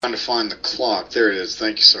Trying to find the clock. There it is.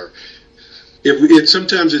 Thank you, sir.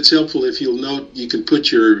 Sometimes it's helpful if you'll note you can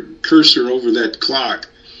put your cursor over that clock,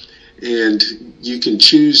 and you can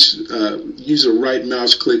use a right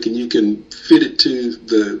mouse click, and you can fit it to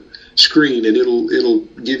the screen, and it'll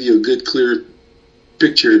give you a good clear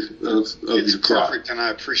picture of the clock. It's perfect, and I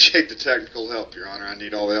appreciate the technical help, Your Honor. I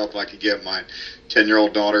need all the help I can get. My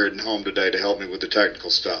 10-year-old daughter isn't home today to help me with the technical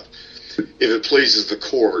stuff. If it pleases the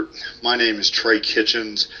court, my name is Trey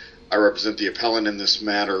Kitchens. I represent the appellant in this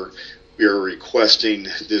matter. We are requesting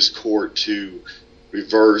this court to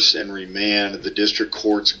reverse and remand the district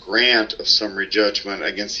court's grant of summary judgment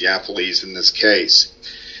against the appellees in this case.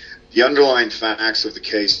 The underlying facts of the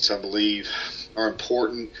case, I believe, are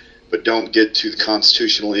important, but don't get to the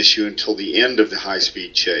constitutional issue until the end of the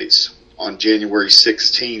high-speed chase. On January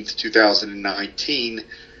 16th, 2019,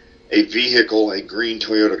 a vehicle, a green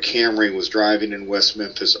Toyota Camry, was driving in West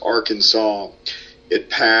Memphis, Arkansas. It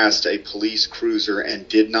passed a police cruiser and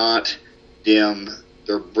did not dim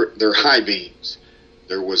their high beams.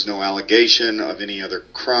 There was no allegation of any other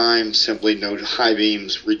crime, simply no high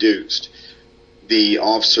beams reduced. The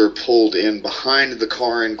officer pulled in behind the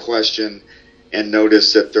car in question and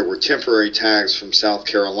noticed that there were temporary tags from South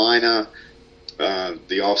Carolina.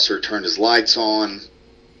 The officer turned his lights on,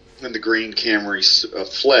 and the green Camry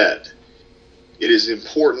fled. It is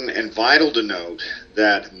important and vital to note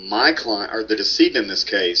that my client, or the decedent in this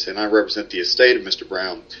case, and I represent the estate of Mr.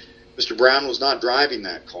 Brown, Mr. Brown was not driving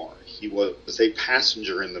that car. He was a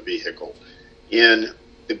passenger in the vehicle. In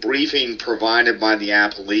the briefing provided by the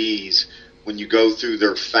appellees, when you go through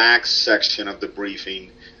their facts section of the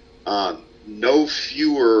briefing, no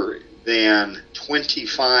fewer than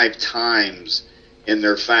 25 times in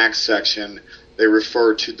their facts section, they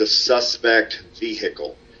refer to the suspect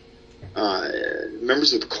vehicle.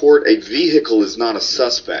 Members of the court, a vehicle is not a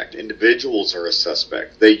suspect. Individuals are a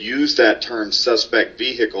suspect. They use that term suspect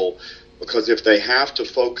vehicle because if they have to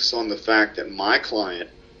focus on the fact that my client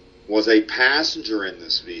was a passenger in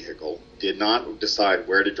this vehicle, did not decide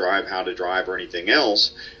where to drive, how to drive, or anything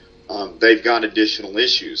else, they've got additional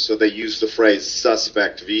issues. So they use the phrase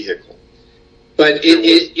suspect vehicle. But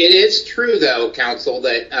it is true, though, counsel,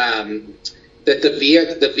 that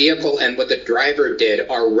the vehicle and what the driver did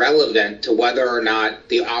are relevant to whether or not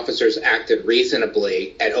the officers acted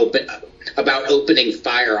reasonably about opening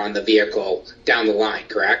fire on the vehicle down the line,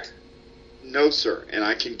 correct? No, sir, and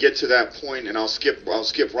I can get to that point, and I'll skip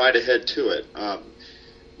right ahead to it.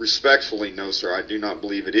 Respectfully, no, sir, I do not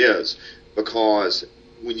believe it is, because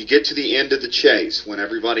when you get to the end of the chase, when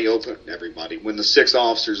when the 6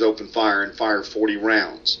 officers open fire and fire 40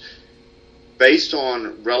 rounds, based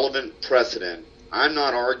on relevant precedent, I'm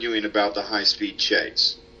not arguing about the high-speed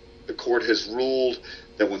chase. The court has ruled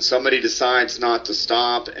that when somebody decides not to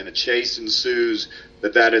stop and a chase ensues,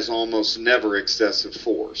 that is almost never excessive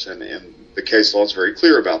force, and the case law is very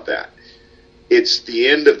clear about that. It's the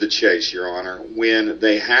end of the chase, Your Honor, when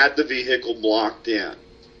they had the vehicle blocked in.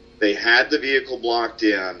 The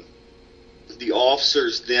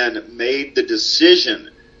officers then made the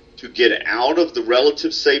decision to get out of the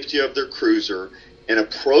relative safety of their cruiser and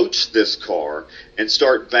approach this car and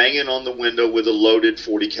start banging on the window with a loaded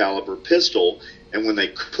 .40 caliber pistol. And when they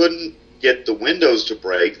couldn't get the windows to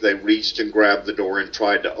break, they reached and grabbed the door and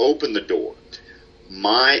tried to open the door.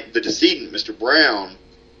 The decedent, Mr. Brown,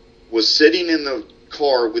 was sitting in the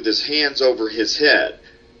car with his hands over his head.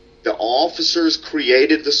 The officers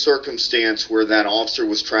created the circumstance where that officer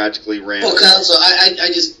was tragically ran. Well, counsel, I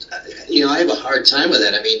have a hard time with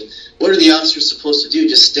that. I mean, what are the officers supposed to do?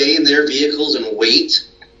 Just stay in their vehicles and wait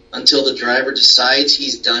until the driver decides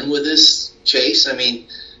he's done with this chase? I mean,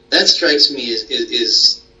 that strikes me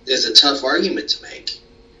as a tough argument to make.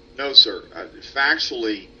 No, sir.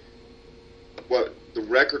 Factually, what the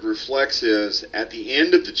record reflects is at the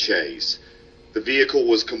end of the chase, the vehicle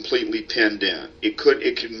was completely pinned in. It could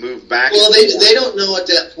move back. Well, they don't know at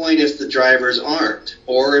that point if the driver's armed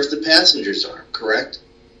or if the passenger's armed, correct?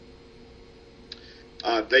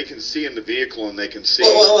 They can see in the vehicle and they can see.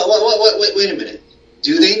 Wait a minute.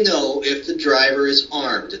 Do they know if the driver is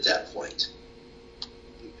armed at that point?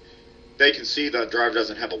 They can see the driver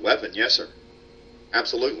doesn't have a weapon. Yes, sir.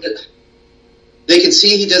 Absolutely. They can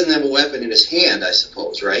see he doesn't have a weapon in his hand, I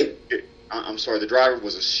suppose, right? I'm sorry, the driver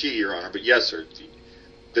was a she, Your Honor, but yes, sir.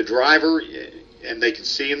 The driver, and they can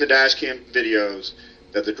see in the dash cam videos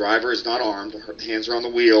that the driver is not armed, her hands are on the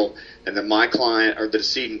wheel, and that my client, or the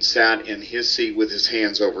decedent, sat in his seat with his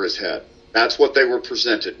hands over his head. That's what they were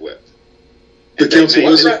presented with. But counsel,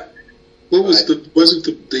 wasn't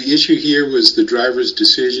the issue here was the driver's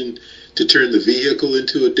decision to turn the vehicle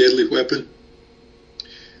into a deadly weapon?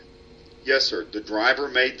 Yes, sir. The driver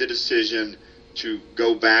made the decision to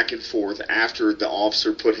go back and forth after the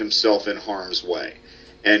officer put himself in harm's way.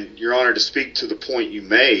 And, Your Honor, to speak to the point you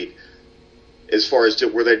made, as far as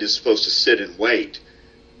were they just supposed to sit and wait,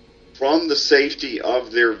 from the safety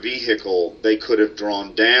of their vehicle, they could have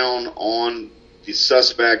drawn down on the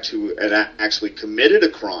suspect who had actually committed a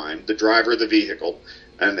crime, the driver of the vehicle,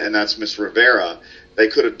 and that's Ms. Rivera. They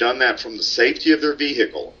could have done that from the safety of their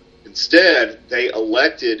vehicle. Instead, they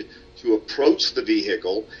elected to approach the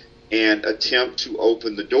vehicle and attempt to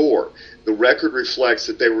open the door. The record reflects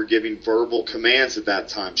that they were giving verbal commands at that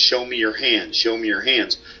time. Show me your hands, show me your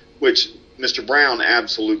hands, which Mr. Brown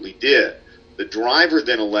absolutely did. The driver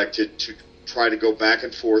then elected to try to go back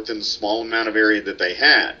and forth in the small amount of area that they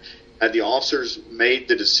had. Had the officers made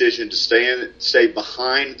the decision to stay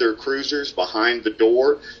behind their cruisers, behind the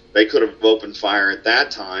door, they could have opened fire at that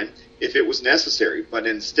time if it was necessary. But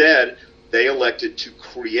instead, they elected to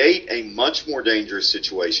create a much more dangerous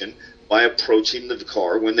situation by approaching the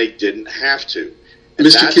car when they didn't have to. And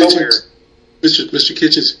Mr. Kitchens, Mr.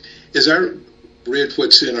 Kitchens, as I read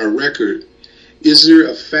what's in our record, is there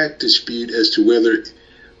a fact dispute as to whether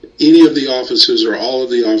any of the officers or all of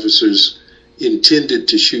the officers intended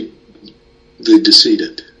to shoot the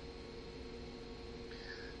decedent?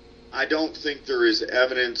 I don't think there is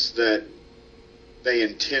evidence that they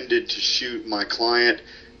intended to shoot my client.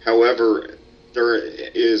 However, there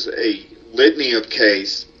is a litany of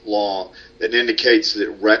case law that indicates that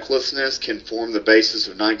recklessness can form the basis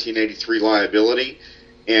of 1983 liability,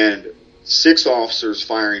 and 6 officers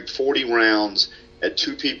firing 40 rounds at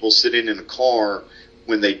 2 people sitting in a car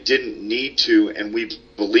when they didn't need to, and we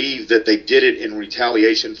believe that they did it in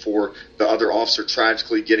retaliation for the other officer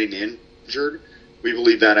tragically getting injured. We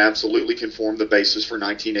believe that absolutely can form the basis for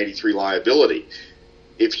 1983 liability.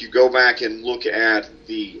 If you go back and look at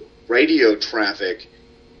the radio traffic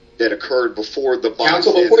that occurred before the box.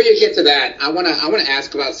 Counsel, before you get to that, I want to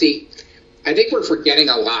ask about. See, I think we're forgetting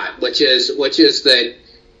a lot, which is that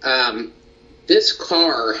this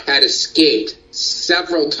car had escaped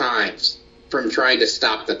several times from trying to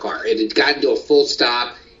stop the car. It had gotten to a full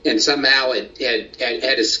stop, and somehow it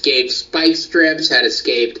had escaped spike strips, had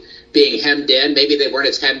escaped being hemmed in. Maybe they weren't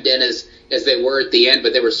as hemmed in as they were at the end,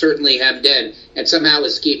 but they were certainly hemmed in, and somehow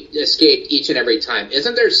escaped each and every time.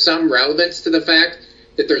 Isn't there some relevance to the fact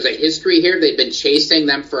that there's a history here? They've been chasing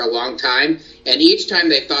them for a long time, and each time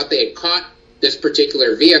they thought they had caught this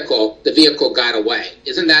particular vehicle, the vehicle got away.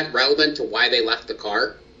 Isn't that relevant to why they left the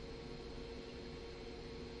car?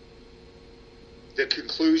 The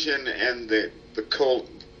conclusion and the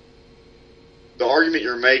argument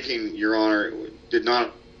you're making, Your Honor, did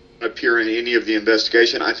not appear in any of the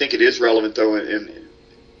investigation. I think it is relevant, though, and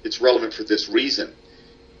it's relevant for this reason.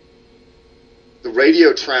 The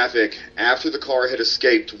radio traffic, after the car had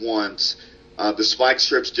escaped once, the spike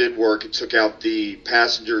strips did work. It took out the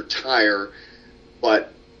passenger tire,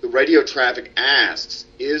 but the radio traffic asks,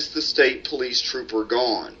 is the state police trooper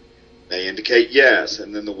gone? They indicate yes,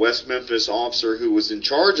 and then the West Memphis officer who was in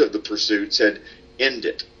charge of the pursuit said, end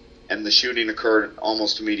it, and the shooting occurred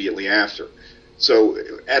almost immediately after. So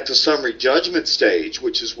at the summary judgment stage,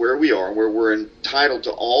 which is where we are, where we're entitled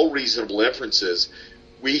to all reasonable inferences,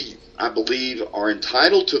 we, I believe, are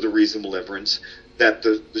entitled to the reasonable inference that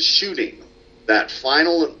the shooting, that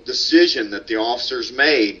final decision that the officers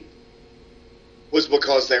made, was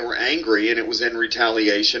because they were angry, and it was in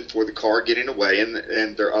retaliation for the car getting away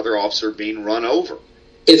and their other officer being run over.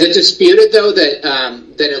 Is it disputed, though,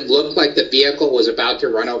 that it looked like the vehicle was about to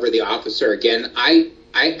run over the officer again? I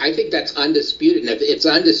think that's undisputed. And if it's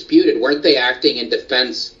undisputed, weren't they acting in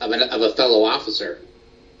defense of a fellow officer?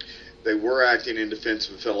 They were acting in defense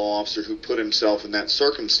of a fellow officer who put himself in that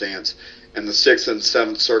circumstance. And the 6th and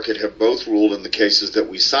 7th Circuit have both ruled in the cases that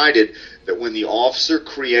we cited that when the officer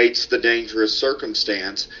creates the dangerous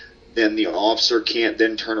circumstance, then the officer can't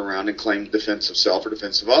then turn around and claim defense of self or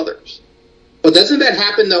defense of others. Well, doesn't that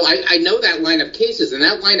happen, though? I know that line of cases, and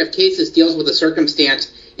that line of cases deals with a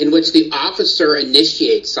circumstance in which the officer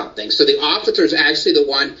initiates something. So the officer is actually the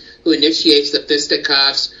one who initiates the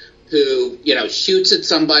fisticuffs, who, shoots at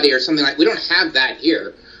somebody or something like that. We don't have that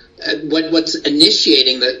here. What's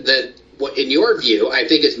initiating what, in your view, I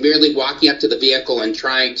think is merely walking up to the vehicle and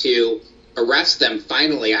trying to arrest them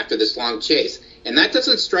finally after this long chase. And that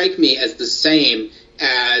doesn't strike me as the same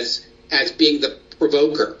as being the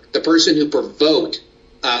provoker, the person who provoked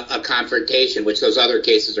a confrontation, which those other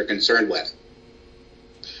cases are concerned with.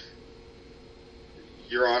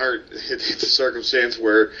 Your Honor, it's a circumstance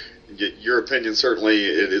where your opinion certainly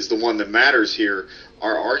is the one that matters here.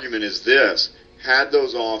 Our argument is this. had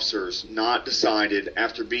those officers not decided,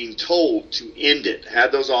 after being told to end it,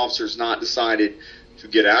 had those officers not decided to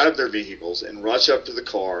get out of their vehicles and rush up to the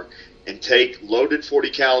car and take loaded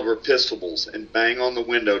 .40 caliber pistols and bang on the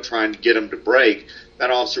window trying to get them to break, that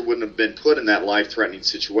officer wouldn't have been put in that life-threatening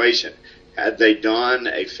situation. Had they done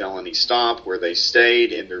a felony stop where they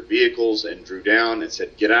stayed in their vehicles and drew down and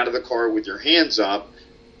said, get out of the car with your hands up,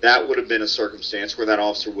 that would have been a circumstance where that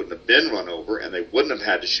officer wouldn't have been run over and they wouldn't have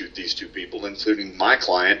had to shoot these two people, including my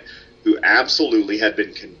client, who absolutely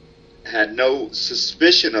had no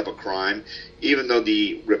suspicion of a crime, even though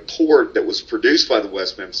the report that was produced by the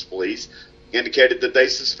West Memphis Police indicated that they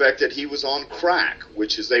suspected he was on crack,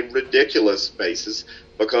 which is a ridiculous basis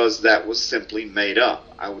because that was simply made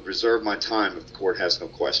up. I would reserve my time if the court has no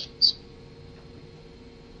questions.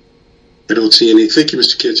 I don't see any. Thank you,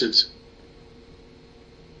 Mr. Kitchens.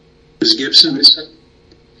 Ms. Gibson?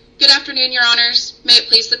 Good afternoon, Your Honors. May it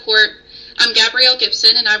please the Court. I'm Gabrielle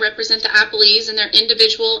Gibson, and I represent the appellees in their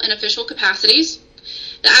individual and official capacities.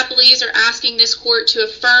 The appellees are asking this Court to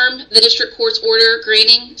affirm the District Court's order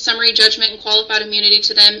granting summary judgment and qualified immunity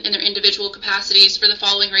to them in their individual capacities for the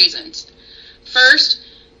following reasons. First,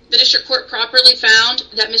 the District Court properly found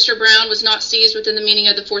that Mr. Brown was not seized within the meaning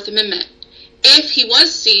of the Fourth Amendment. If he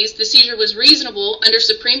was seized, the seizure was reasonable under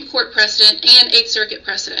Supreme Court precedent and Eighth Circuit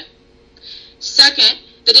precedent. Second,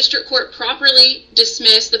 the District Court properly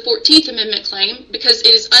dismissed the 14th Amendment claim because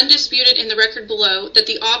it is undisputed in the record below that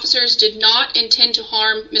the officers did not intend to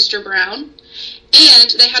harm Mr. Brown, and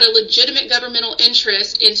they had a legitimate governmental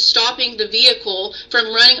interest in stopping the vehicle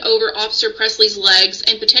from running over Officer Presley's legs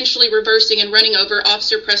and potentially reversing and running over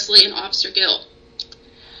Officer Presley and Officer Gill.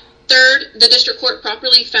 Third, the District Court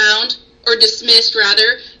properly found, or dismissed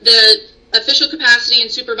rather, the official capacity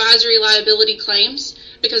and supervisory liability claims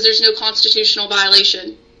because there's no constitutional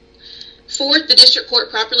violation. Fourth, the District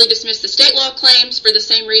Court properly dismissed the state law claims for the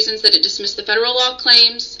same reasons that it dismissed the federal law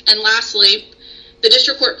claims. And lastly, the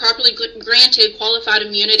District Court properly granted qualified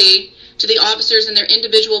immunity to the officers in their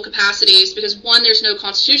individual capacities because, one, there's no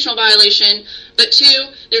constitutional violation, but two,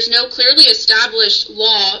 there's no clearly established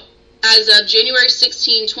law as of January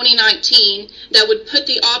 16, 2019, that would put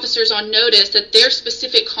the officers on notice that their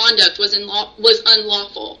specific conduct was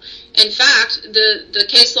unlawful. In fact, the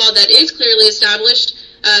case law that is clearly established,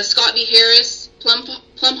 Scott v. Harris,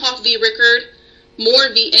 Plumhoff v. Rickard, Moore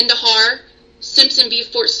v. Indahar, Simpson v.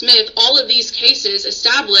 Fort Smith, all of these cases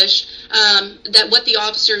establish that what the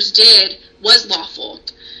officers did was lawful.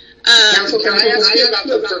 Counsel, can I ask you about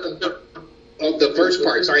the first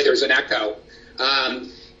part? Sorry, there was an echo.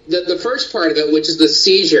 The first part of it, which is the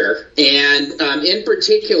seizure, and in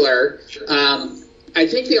particular, I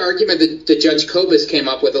think the argument that Judge Kobus came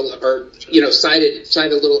up with, cited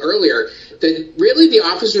a little earlier, that really the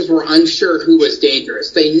officers were unsure who was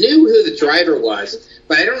dangerous. They knew who the driver was,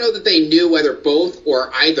 but I don't know that they knew whether both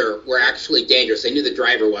or either were actually dangerous. They knew the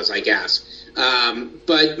driver was, I guess.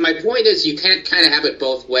 But my point is you can't kind of have it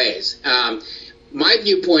both ways. My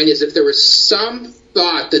viewpoint is if there was some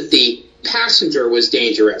thought that the passenger was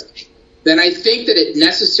dangerous, then I think that it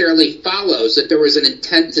necessarily follows that there was an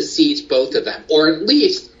intent to seize both of them, or at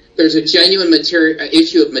least there's a genuine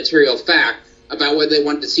issue of material fact about whether they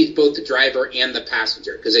wanted to seize both the driver and the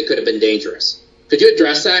passenger, because they could have been dangerous. Could you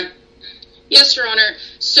address that? Yes, Your Honor.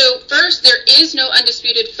 So first, there is no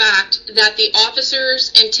undisputed fact that the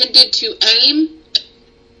officers intended to aimed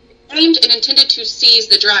and intended to seize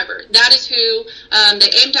the driver. That is who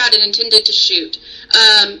they aimed at and intended to shoot.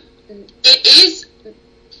 It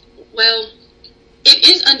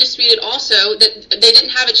is undisputed also that they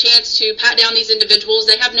didn't have a chance to pat down these individuals.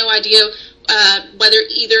 They have no idea whether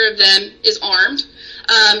either of them is armed.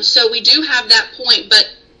 So we do have that point, but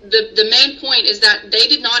the main point is that they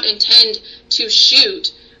did not intend to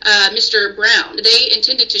shoot Mr. Brown. They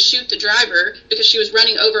intended to shoot the driver because she was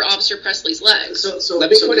running over Officer Presley's legs. So let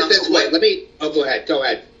me put it this way. Go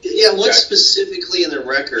ahead. Yeah, what specifically in the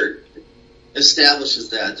record establishes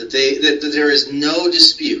that there is no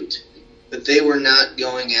dispute that they were not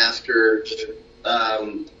going after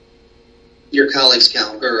your colleague's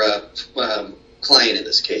client in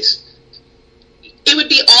this case? It would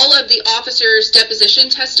be all of the officer's deposition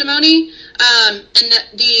testimony, and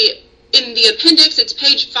in the appendix, it's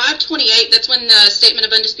page 528. That's when the statement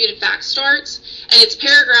of undisputed facts starts, and it's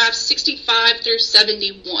paragraphs 65 through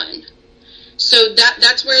 71. So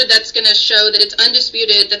that's where that's going to show that it's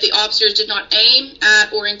undisputed that the officers did not aim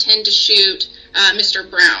at or intend to shoot Mr.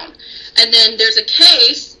 Brown. And then there's a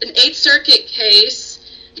case, an Eighth Circuit case,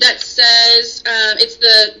 that says it's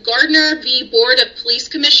the Gardner v. Board of Police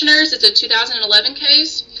Commissioners. It's a 2011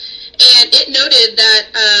 case, and it noted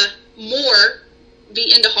that Moore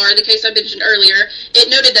v. Indahar, the case I mentioned earlier, it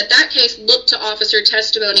noted that that case looked to officer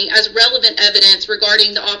testimony as relevant evidence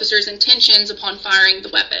regarding the officer's intentions upon firing the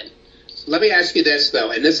weapon. Let me ask you this,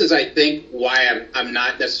 though, and this is, I think, why I'm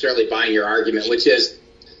not necessarily buying your argument, which is,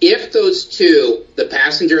 if those two, the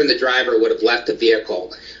passenger and the driver, would have left the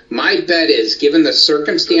vehicle, my bet is, given the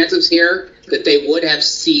circumstances here, that they would have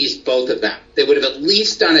seized both of them. They would have at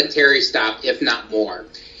least done a Terry stop, if not more.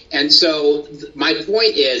 And so my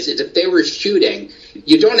point is if they were shooting,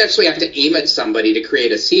 you don't actually have to aim at somebody to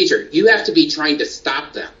create a seizure. You have to be trying to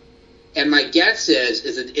stop them. And my guess is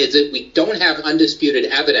that we don't have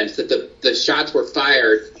undisputed evidence that the shots were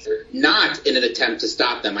fired not in an attempt to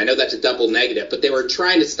stop them. I know that's a double negative, but they were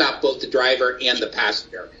trying to stop both the driver and the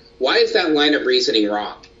passenger. Why is that line of reasoning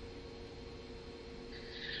wrong?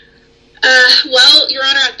 Well, Your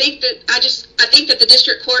Honor, I think that the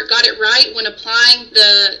district court got it right when applying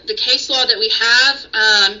the case law that we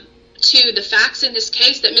have to the facts in this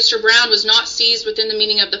case, that Mr. Brown was not seized within the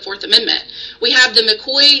meaning of the Fourth Amendment. We have the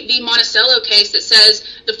McCoy v. Monticello case that says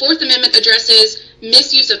the Fourth Amendment addresses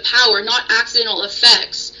misuse of power, not accidental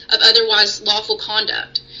effects of otherwise lawful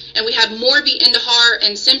conduct. And we have Moore v. Indahar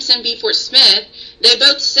and Simpson v. Fort Smith. They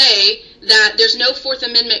both say that there's no Fourth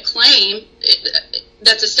Amendment claim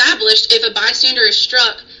that's established if a bystander is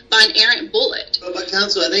struck by an errant bullet. But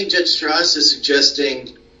counsel, I think Judge Strauss is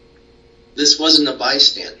suggesting this wasn't a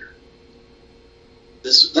bystander.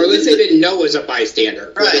 Or at least they didn't know it was a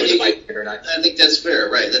bystander. Right. Was a bystander or not. I think that's fair.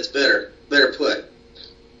 Right. That's better put.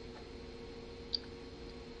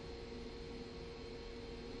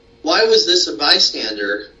 Why was this a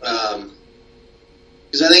bystander?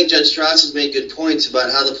 Because I think Judge Strauss has made good points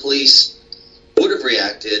about how the police would have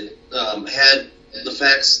reacted had the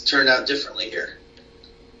facts turned out differently here.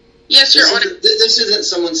 Yes, Your Honor. This isn't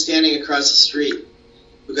someone standing across the street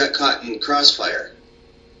who got caught in crossfire.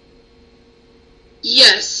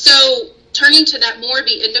 Yes, so turning to that Moore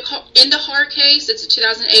v. Indahar case, it's a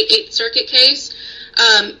 2008 Eighth Circuit case.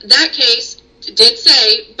 That case did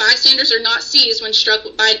say bystanders are not seized when struck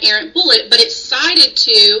by an errant bullet, but it cited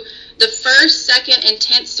to the First, Second, and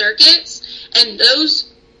 10th Circuits, and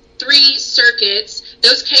those three circuits,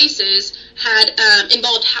 those cases had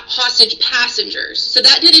involved hostage passengers. So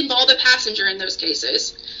that did involve a passenger in those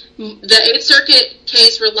cases. The Eighth Circuit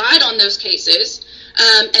case relied on those cases.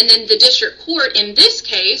 And then the district court in this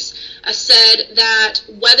case said that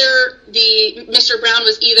whether Mr. Brown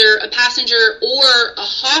was either a passenger or a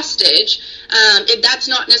hostage, that's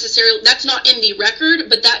not in the record,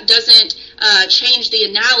 but that doesn't change the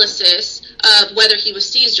analysis of whether he was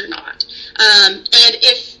seized or not. And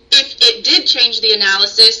if it did change the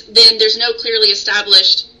analysis, then there's no clearly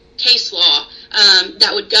established case law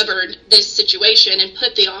that would govern this situation and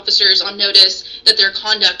put the officers on notice that their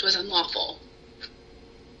conduct was unlawful.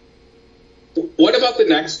 What about the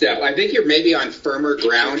next step? I think you're maybe on firmer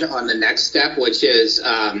ground on the next step, which is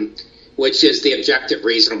the objective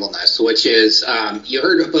reasonableness, which is you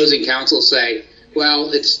heard opposing counsel say,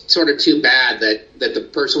 well, it's sort of too bad that the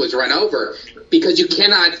person was run over, because you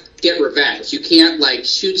cannot get revenge. You can't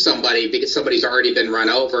shoot somebody because somebody's already been run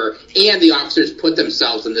over, and the officers put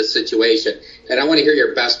themselves in this situation. And I want to hear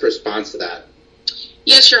your best response to that.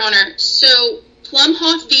 Yes, Your Honor. So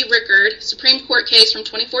Plumhoff v. Rickard, Supreme Court case from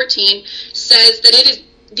 2014, says that it is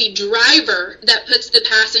the driver that puts the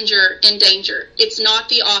passenger in danger. It's not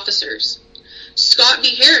the officers. Scott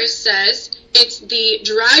v. Harris says it's the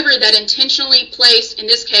driver that intentionally placed, in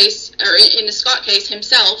this case, or in the Scott case,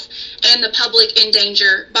 himself and the public in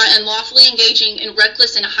danger by unlawfully engaging in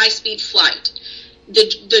reckless and high-speed flight.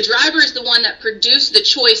 The driver is the one that produced the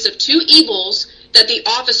choice of two evils that the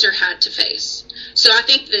officer had to face. So I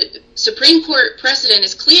think the Supreme Court precedent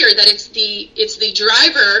is clear that it's the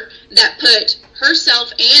driver that put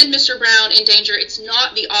herself and Mr. Brown in danger. It's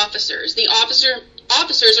not the officers. The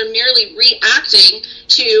officers are merely reacting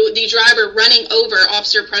to the driver running over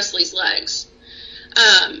Officer Presley's legs.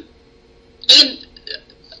 And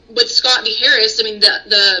with Scott v. Harris, I mean,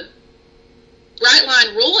 the bright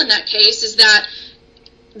line rule in that case is that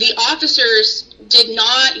the officers did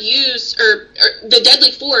not use, or the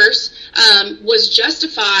deadly force was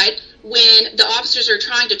justified when the officers are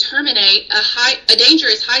trying to terminate a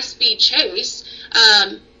dangerous high-speed chase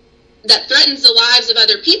that threatens the lives of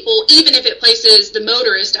other people, even if it places the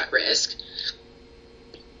motorist at risk.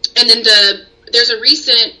 And then there's a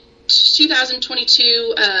recent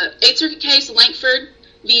 2022 Eighth Circuit case, Lankford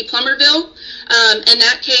v. Plumerville, and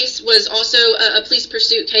that case was also a police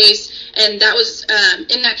pursuit case, and that was,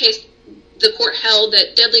 in that case, the court held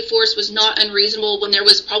that deadly force was not unreasonable when there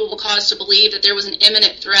was probable cause to believe that there was an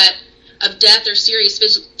imminent threat of death or serious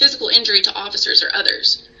physical injury to officers or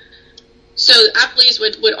others. So appellees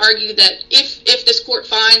would argue that if this court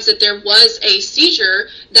finds that there was a seizure,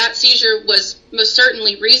 that seizure was most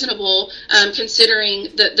certainly reasonable, considering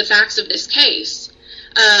the facts of this case.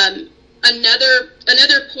 Another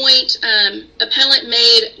point appellant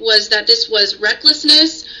made was that this was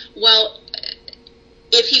recklessness. Well,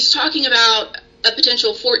 if he's talking about a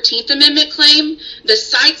potential 14th Amendment claim, the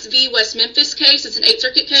Sykes v. West Memphis case, it's an 8th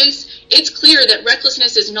Circuit case, it's clear that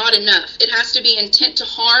recklessness is not enough. It has to be intent to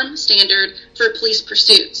harm standard for police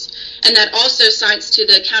pursuits. And that also cites to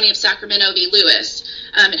the County of Sacramento v. Lewis.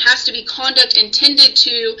 It has to be conduct intended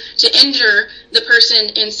to injure the person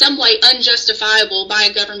in some way unjustifiable by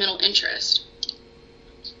a governmental interest.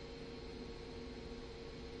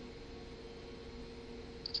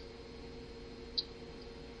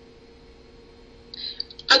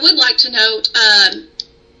 I would like to note,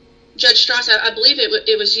 Judge Strauss, I believe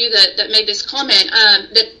it was you that made this comment,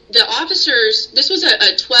 that the officers, this was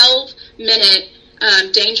a 12-minute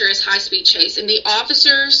dangerous high-speed chase, and the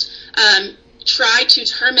officers tried to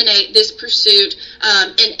terminate this pursuit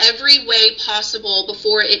in every way possible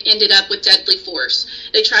before it ended up with deadly force.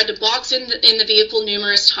 They tried to box in the vehicle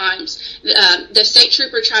numerous times. The state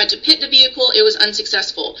trooper tried to pit the vehicle. It was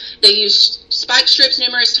unsuccessful. They used spike strips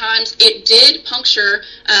numerous times. It did puncture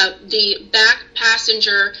the back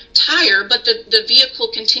passenger tire, but the vehicle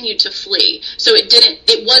continued to flee. So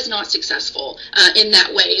it was not successful in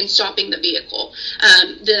that way in stopping the vehicle.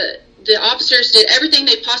 The officers did everything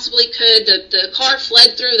they possibly could. The car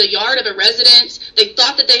fled through the yard of a residence. They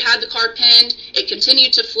thought that they had the car pinned. It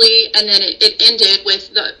continued to flee, and then it ended with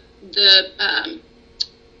the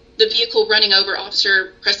vehicle running over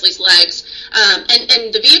Officer Presley's legs.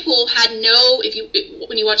 And the vehicle had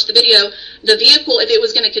when you watch the video, the vehicle, if it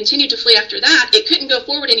was going to continue to flee after that, it couldn't go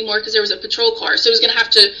forward anymore because there was a patrol car. So it was going to have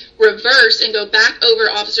to reverse and go back over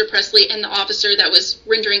Officer Presley and the officer that was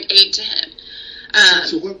rendering aid to him.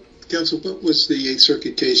 Counsel, what was the 8th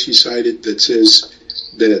Circuit case you cited that says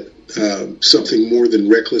that something more than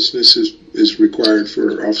recklessness is required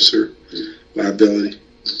for officer liability?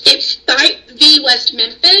 It's Sykes v. West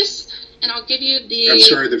Memphis, and I'll give you the... I'm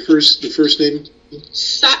sorry, the first name?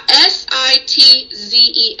 Sitzes.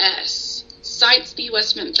 Sykes v.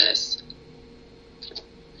 West Memphis.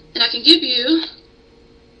 And I can give you...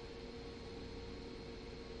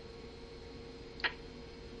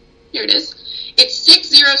 Here it is. It's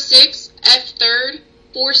 606 F 3rd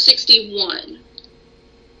 461.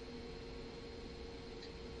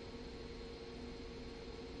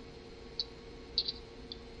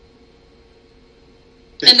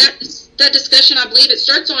 And that discussion, I believe, it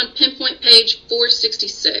starts on pinpoint page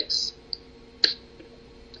 466.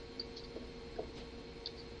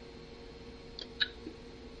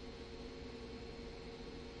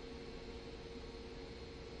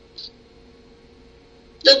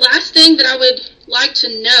 The last thing that I would like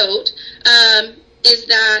to note is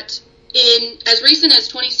that in as recent as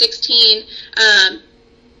 2016,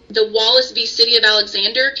 the Wallace v. City of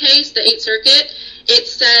Alexander case, the 8th Circuit, it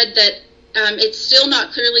said that it's still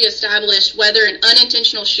not clearly established whether an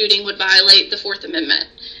unintentional shooting would violate the 4th Amendment.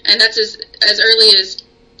 And that's as early as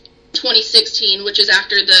 2016, which is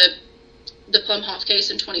after the Plumhoff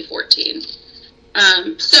case in 2014.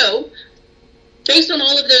 So, based on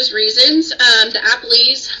all of those reasons, the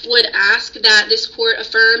appellees would ask that this court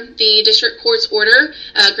affirm the district court's order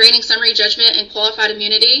granting summary judgment and qualified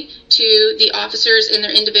immunity to the officers in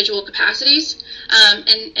their individual capacities.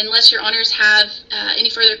 And unless your honors have any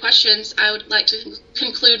further questions, I would like to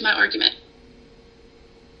conclude my argument.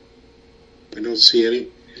 I don't see any.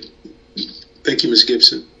 Thank you, Ms.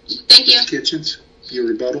 Gibson. Thank you. Ms. Kitchens, your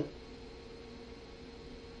rebuttal.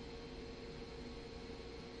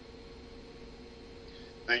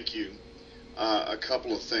 Thank you. A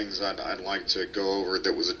couple of things I'd like to go over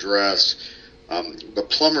that was addressed. The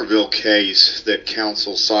Plummerville case that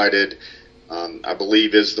counsel cited, I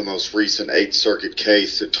believe, is the most recent 8th Circuit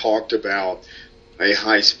case that talked about a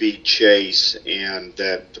high-speed chase and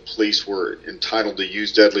that the police were entitled to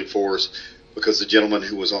use deadly force because the gentleman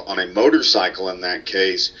who was on a motorcycle in that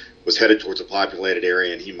case was headed towards a populated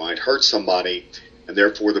area and he might hurt somebody, and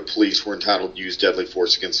therefore the police were entitled to use deadly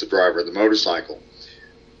force against the driver of the motorcycle.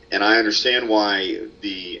 And I understand why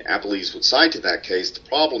the appellees would cite to that case. The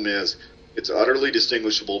problem is it's utterly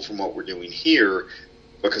distinguishable from what we're doing here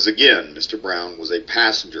because, again, Mr. Brown was a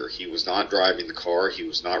passenger. He was not driving the car. He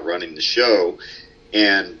was not running the show.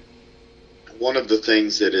 And one of the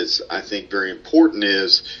things that is, I think, very important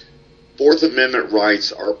is Fourth Amendment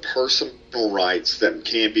rights are personal rights that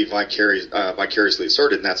can be vicariously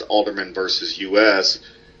asserted, and that's Alderman versus U.S.,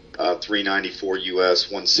 394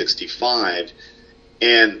 U.S. 165.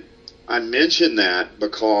 And I mention that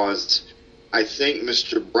because I think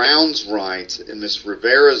Mr. Brown's rights and Ms.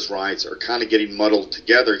 Rivera's rights are kind of getting muddled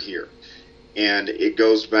together here. And it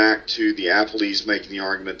goes back to the appellees making the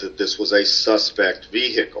argument that this was a suspect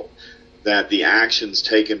vehicle, that the actions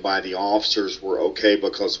taken by the officers were okay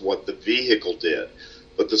because of what the vehicle did.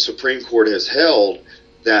 But the Supreme Court has held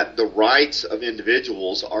that the rights of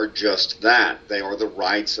individuals are just that. They are the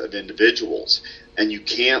rights of individuals. And you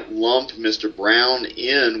can't lump Mr. Brown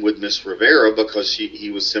in with Ms. Rivera because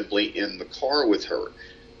he was simply in the car with her.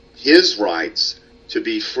 His rights to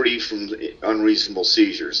be free from unreasonable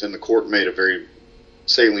seizures, and the court made a very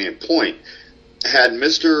salient point. Had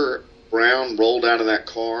Mr. Brown rolled out of that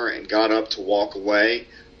car and got up to walk away,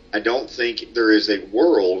 I don't think there is a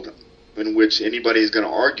world in which anybody is going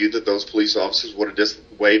to argue that those police officers would have just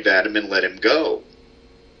waved at him and let him go.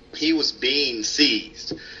 He was being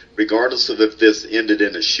seized, regardless of if this ended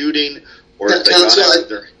in a shooting or if they got out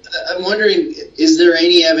there. I'm wondering, is there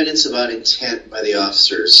any evidence about intent by the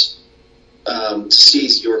officers to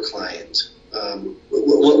seize your client?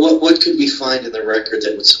 What could we find in the record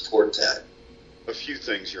that would support that? A few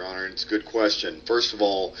things, Your Honor, and it's a good question. First of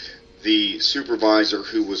all, the supervisor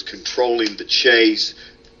who was controlling the chase,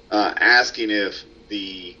 asking if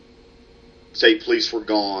the state police were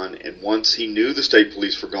gone, and once he knew the state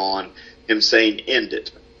police were gone, him saying, end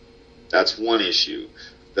it. That's one issue.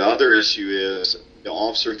 The other issue is the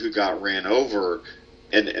officer who got ran over,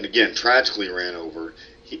 and again, tragically ran over,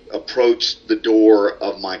 he approached the door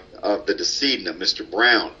of the decedent, Mr.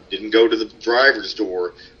 Brown. Didn't go to the driver's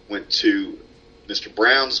door, went to Mr.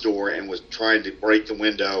 Brown's door and was trying to break the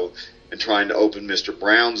window and trying to open Mr.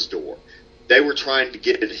 Brown's door. They were trying to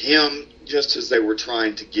get at him just as they were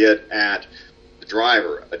trying to get at the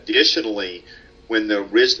driver. Additionally, when the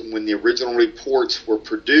original reports were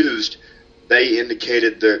produced, they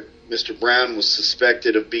indicated that Mr. Brown was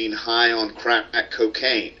suspected of being high on crack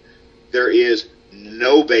cocaine. There is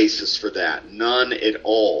no basis for that, none at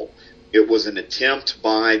all. It was an attempt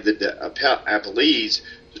by the appellees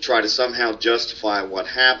to try to somehow justify what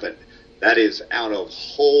happened. That is out of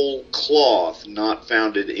whole cloth, not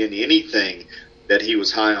founded in anything that he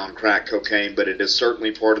was high on crack cocaine, but it is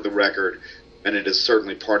certainly part of the record, and it is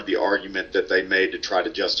certainly part of the argument that they made to try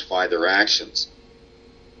to justify their actions.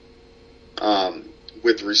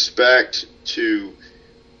 With respect to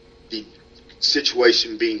the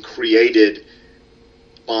situation being created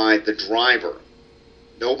by the driver,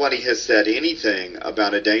 nobody has said anything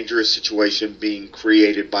about a dangerous situation being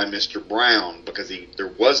created by Mr. Brown because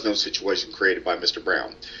there was no situation created by Mr.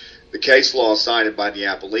 Brown. The case law cited by the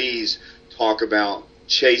appellees talk about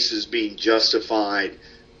chases being justified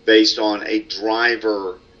based on a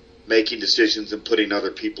driver making decisions and putting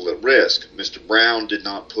other people at risk. Mr. Brown did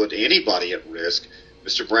not put anybody at risk.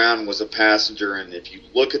 Mr. Brown was a passenger, and if you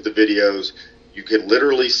look at the videos, you can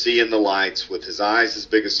literally see in the lights with his eyes as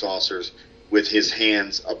big as saucers, with his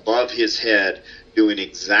hands above his head, doing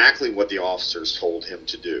exactly what the officers told him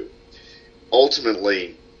to do.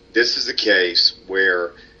 Ultimately, this is a case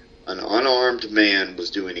where an unarmed man was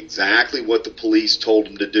doing exactly what the police told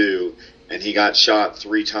him to do, and he got shot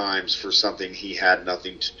 3 times for something he had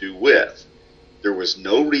nothing to do with. There was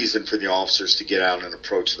no reason for the officers to get out and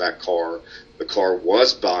approach that car. The car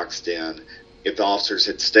was boxed in. If the officers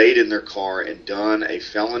had stayed in their car and done a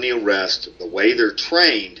felony arrest the way they're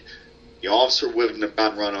trained, the officer wouldn't have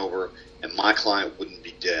gotten run over and my client wouldn't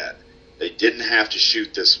be dead. They didn't have to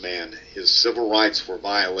shoot this man. His civil rights were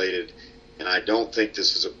violated, and I don't think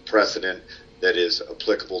this is a precedent that is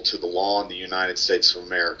applicable to the law in the United States of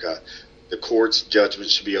America. The court's judgment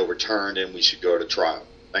should be overturned and we should go to trial.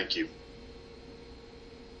 Thank you.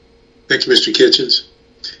 Thank you, Mr. Kitchens.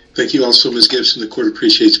 Thank you also, Ms. Gibson. The court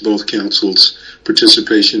appreciates both counsel's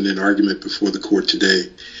participation and argument before the court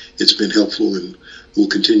today. It's been helpful, and we'll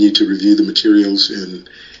continue to review the materials and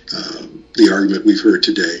the argument we've heard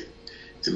today.